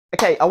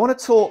Okay, I want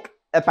to talk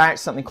about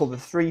something called the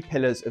 3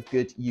 pillars of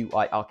good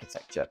UI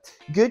architecture.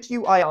 Good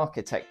UI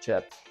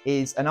architecture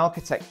is an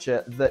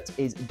architecture that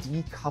is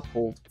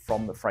decoupled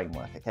from the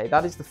framework, okay?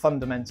 That is the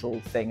fundamental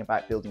thing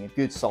about building a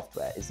good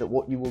software, is that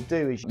what you will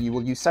do is you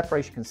will use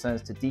separation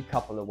concerns to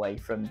decouple away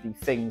from the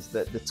things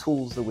that the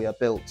tools that we are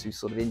built to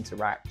sort of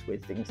interact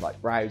with, things like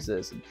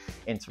browsers and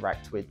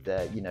interact with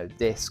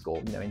disk or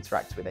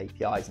interact with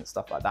APIs and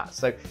stuff like that.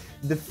 So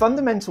the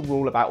fundamental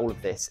rule about all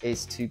of this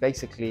is to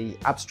basically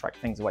abstract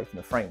things away from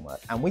the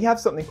framework. And we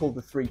have something called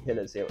the 3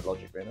 pillars here at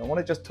Logic Room. I want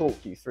to just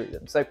talk you through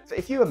them. So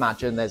if you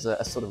imagine there's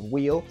a sort of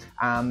wheel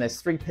and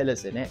there's 3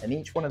 pillars in it, and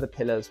each one of the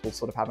pillars will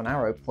sort of have an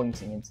arrow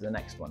pointing into the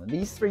next one. And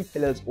these 3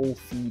 pillars all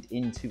feed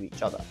into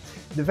each other.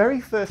 The very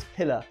first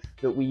pillar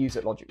that we use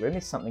at Logic Room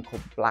is something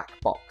called the black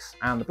box.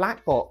 And the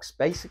black box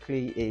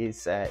basically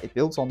is, it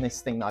builds on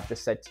this thing that I've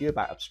just said to you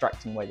about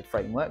abstracting away the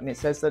framework. And it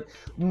says that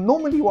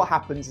normally what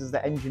happens is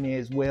that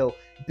engineers will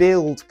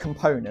build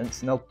components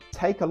and they'll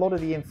take a lot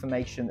of the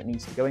information that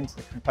needs to go into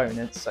the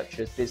components, such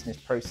as business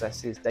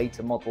processes,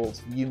 data models,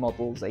 view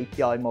models,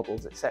 API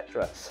models,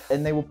 etc.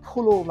 And they will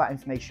pull all that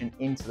information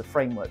into the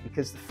framework,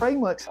 because the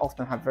frameworks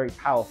often have very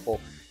powerful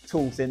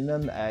tools in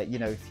them.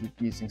 If you're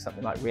using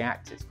something like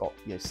React, it's got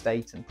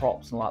state and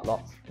props and like that.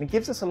 And it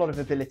gives us a lot of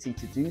ability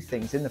to do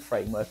things in the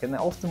framework. And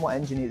often what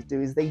engineers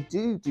do is they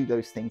do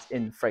those things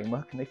in the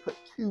framework, and they put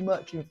too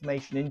much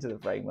information into the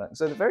framework.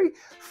 So the very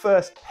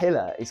first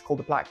pillar is called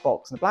the black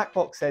box. And the black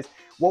box says,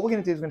 what we're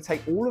going to do is we're going to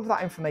take all of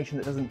that information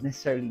that doesn't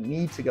necessarily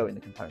need to go in the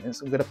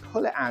components, and we're going to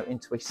pull it out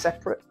into a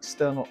separate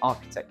external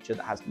architecture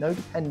that has no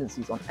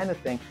dependencies on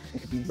anything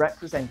and can be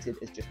represented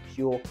as just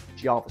pure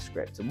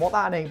JavaScript. And what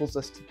that enables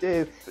us to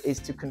do is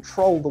to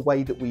control the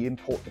way that we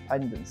import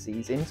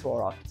dependencies into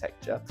our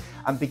architecture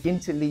and begin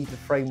to leave the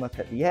framework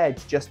at the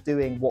edge just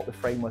doing what the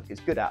framework is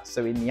good at.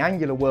 So in the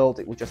Angular world,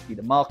 it will just be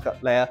the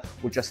markup layer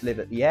will just live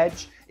at the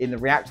edge. In the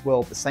React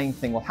world, the same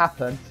thing will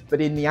happen.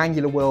 But in the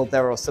Angular world,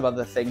 there are some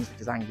other things,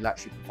 because Angular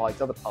actually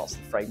provides other parts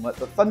of the framework.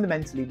 But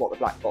fundamentally, what the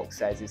black box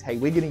says is, hey,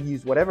 we're going to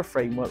use whatever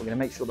framework. We're going to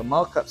make sure the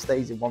markup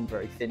stays in one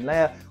very thin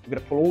layer. We're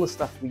going to pull all the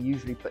stuff we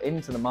usually put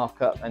into the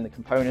markup and the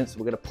components.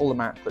 We're going to pull them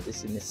out and put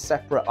this in this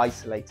separate,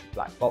 isolated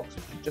black box,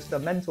 which is just a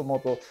mental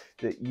model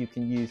that you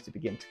can use to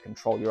begin to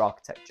control your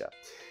architecture.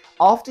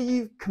 After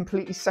you've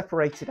completely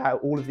separated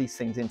out all of these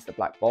things into the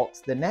black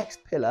box, the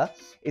next pillar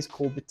is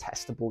called the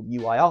Testable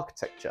UI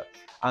Architecture.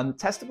 And the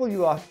Testable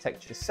UI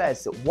Architecture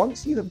says that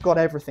once you have got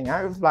everything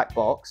out of the black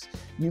box,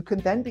 you can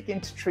then begin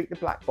to treat the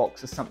black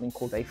box as something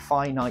called a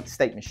finite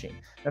state machine.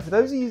 Now, for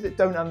those of you that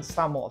don't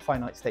understand what a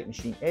finite state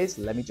machine is,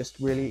 let me just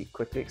really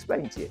quickly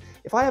explain to you.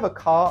 If I have a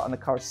car and the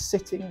car is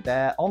sitting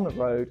there on the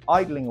road,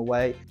 idling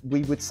away,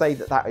 we would say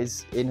that that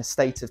is in a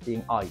state of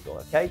being idle,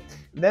 okay?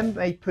 Then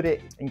they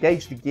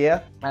engage the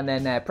gear, and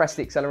then press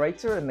the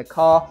accelerator, and the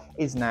car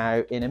is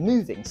now in a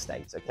moving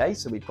state, okay?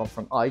 So we've gone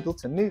from idle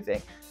to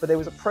moving, but there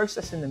was a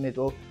process in the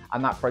middle,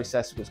 and that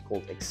process was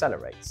called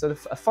accelerate. So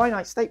a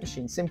finite state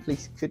machine simply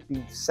could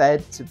be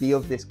said to be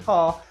of this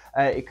car.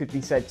 It could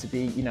be said to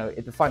be,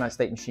 if the finite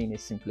state machine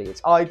is simply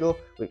it's idle,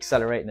 we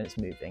accelerate, and then it's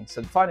moving.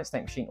 So the finite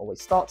state machine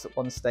always starts at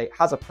one state,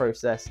 has a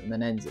process, and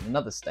then ends in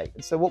another state.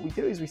 And so what we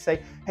do is we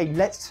say, hey,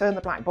 let's turn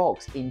the black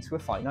box into a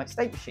finite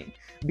state machine.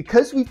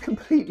 Because we've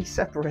completely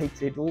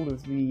separated all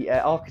of the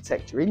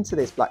architecture into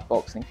this black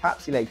box and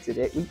encapsulated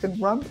it, we can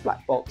run the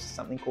black box as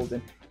something called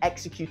an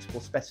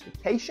executable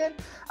specification,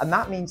 and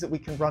that means that we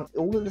can run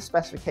all of the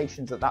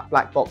specifications that that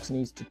black box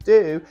needs to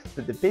do,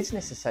 that the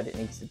business has said it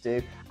needs to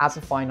do, as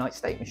a finite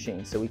state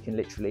machine. So we can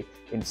literally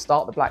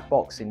start the black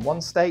box in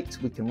one state,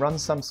 we can run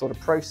some sort of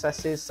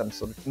processes, some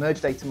sort of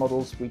merge data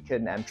models, we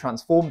can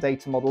transform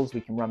data models,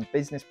 we can run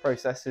business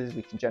processes,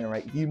 we can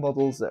generate view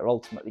models that are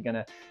ultimately going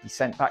to be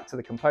sent back to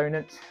the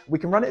component. We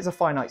can run it as a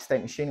finite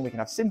state machine, and we can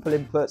have simple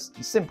inputs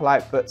and simple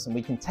outputs, and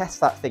we can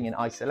test that thing in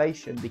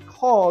isolation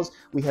because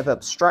we have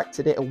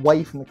abstracted it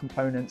away from the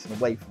components and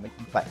away from the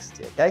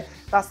complexity, okay?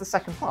 That's the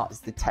second part,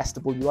 is the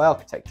testable UI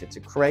architecture, to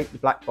create the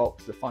black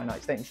box, the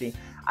finite state machine.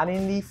 And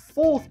in the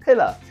fourth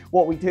pillar,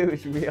 what we do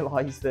is you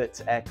realize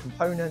that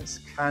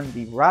components can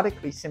be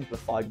radically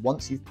simplified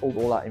once you've pulled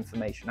all that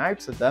information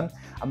out of them.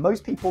 And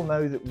most people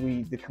know that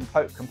the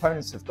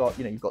components have got,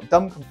 you've got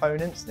dumb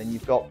components, then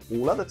you've got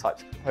all other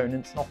types of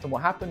components. And often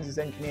what happens is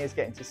engineers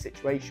get into a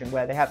situation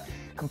where they have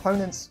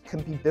components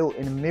can be built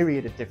in a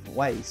myriad of different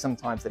ways.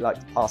 Sometimes they like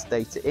to pass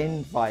data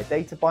in via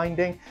data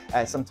binding.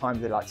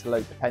 Sometimes they like to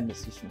load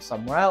dependencies from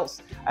somewhere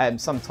else.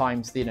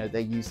 Sometimes, they're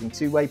using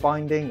two-way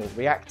binding or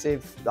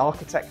reactive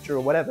architecture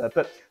or whatever.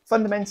 But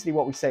fundamentally,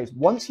 what we say is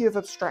once you have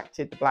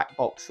abstracted the black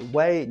box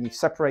away and you've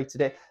separated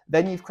it,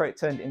 then you've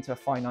turned it into a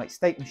finite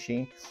state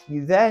machine.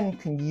 You then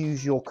can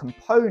use your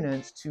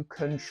components to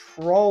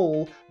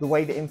control the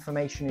way the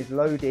information is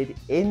loaded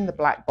in the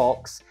black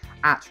box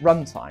at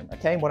runtime.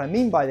 Okay, and what I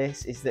mean by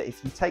this is that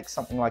if you take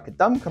something like a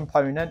dumb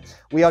component,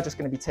 we are just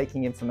going to be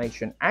taking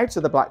information out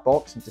of the black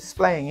box and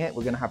displaying it.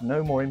 We're going to have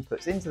no more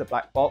inputs into the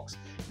black box,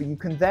 but you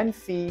can then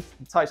feed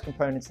the types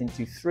components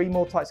into 3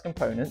 more types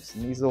components,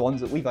 and these are the ones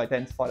that we've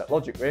identified at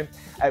Logic Room,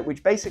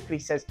 which basically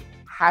says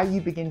how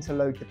you begin to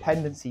load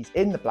dependencies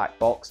in the black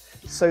box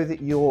so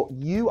that your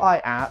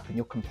UI app and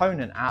your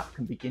component app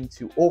can begin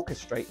to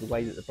orchestrate the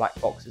way that the black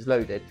box is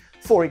loaded.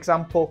 For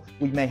example,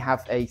 we may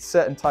have a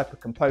certain type of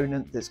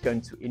component that's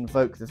going to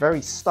invoke the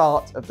very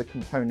start of the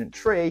component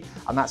tree,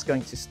 and that's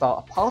going to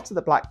start a part of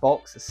the black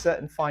box, a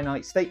certain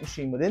finite state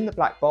machine within the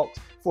black box,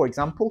 for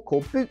example,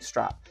 called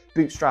Bootstrap.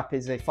 Bootstrap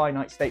is a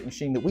finite state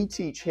machine that we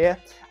teach here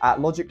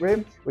at Logic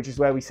Room, which is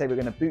where we say we're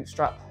going to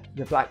bootstrap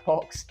the black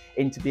box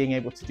into being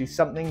able to do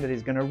something that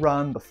is going to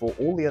run before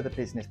all the other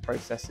business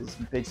processes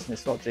and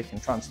business logic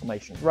and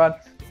transformations run.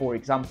 For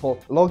example,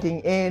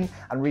 logging in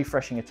and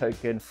refreshing a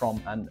token from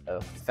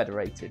a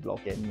federated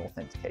login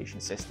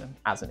authentication system,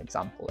 as an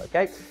example,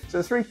 okay? So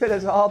the three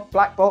pillars are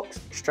black box,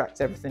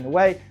 extract everything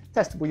away;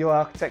 testable UI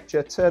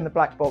architecture, turn the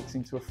black box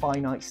into a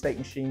finite state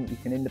machine that you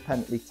can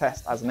independently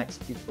test as an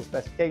executable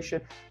specification.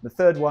 The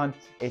third one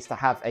is to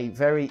have a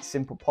very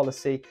simple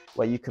policy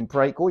where you can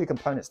break all your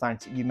components down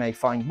to, you may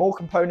find more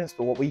components,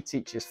 but what we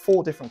teach is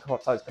 4 different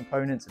types of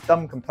components: a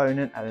dumb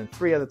component and then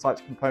 3 other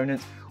types of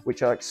components,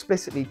 which are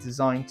explicitly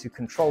designed to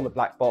control the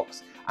black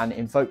box and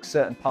invoke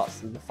certain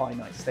parts of the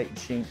finite state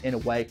machine in a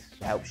way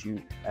that helps you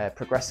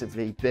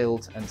progressively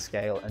build and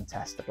scale and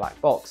test the black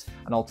box,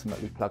 and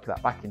ultimately plug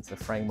that back into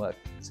the framework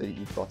so that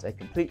you've got a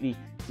completely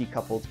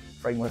decoupled,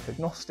 framework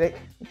agnostic,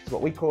 which is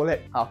what we call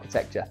it,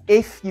 architecture.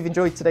 If you've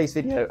enjoyed today's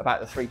video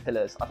about the 3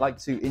 pillars, I'd like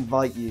to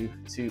invite you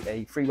to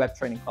a free web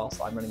training class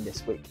that I'm running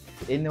this week.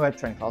 In the web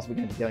training class, we're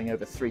going to be going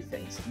over 3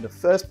 things. In the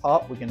first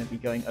part, we're going to be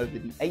going over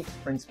the 8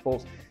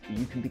 principles that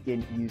you can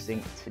begin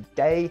using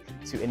today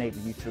to enable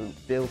you to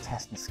build,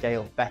 test, and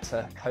scale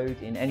better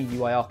code in any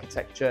UI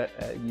architecture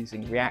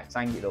using React,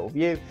 Angular, or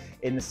Vue.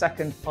 In the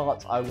second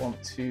part, I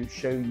want to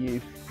show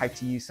you how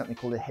to use something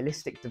called a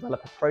holistic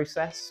developer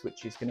process,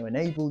 which is going to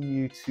enable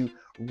you to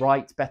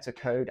write better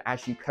code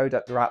as you code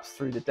up your apps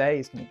through the day.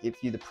 It's going to give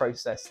you the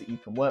process that you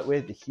can work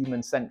with, the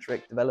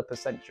human-centric,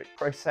 developer-centric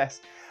process.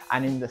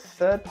 And in the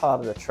third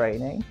part of the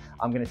training,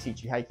 I'm going to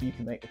teach you how you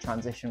can make the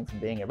transition from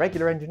being a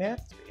regular engineer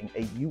to being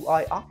a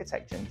UI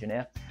architecture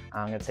engineer.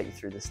 And I'm going to take you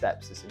through the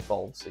steps this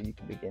involves so you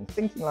can begin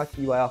thinking like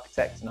a UI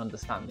architect and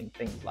understanding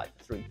things like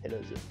the 3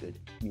 pillars of good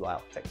UI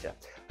architecture.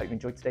 Hope you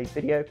enjoyed today's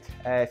video.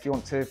 If you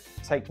want to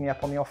take me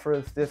up on the offer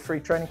of the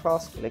free training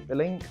class, click the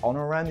link on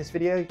or around this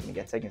video. You're going to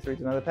get taken through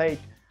to another page.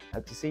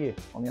 Hope to see you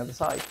on the other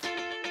side.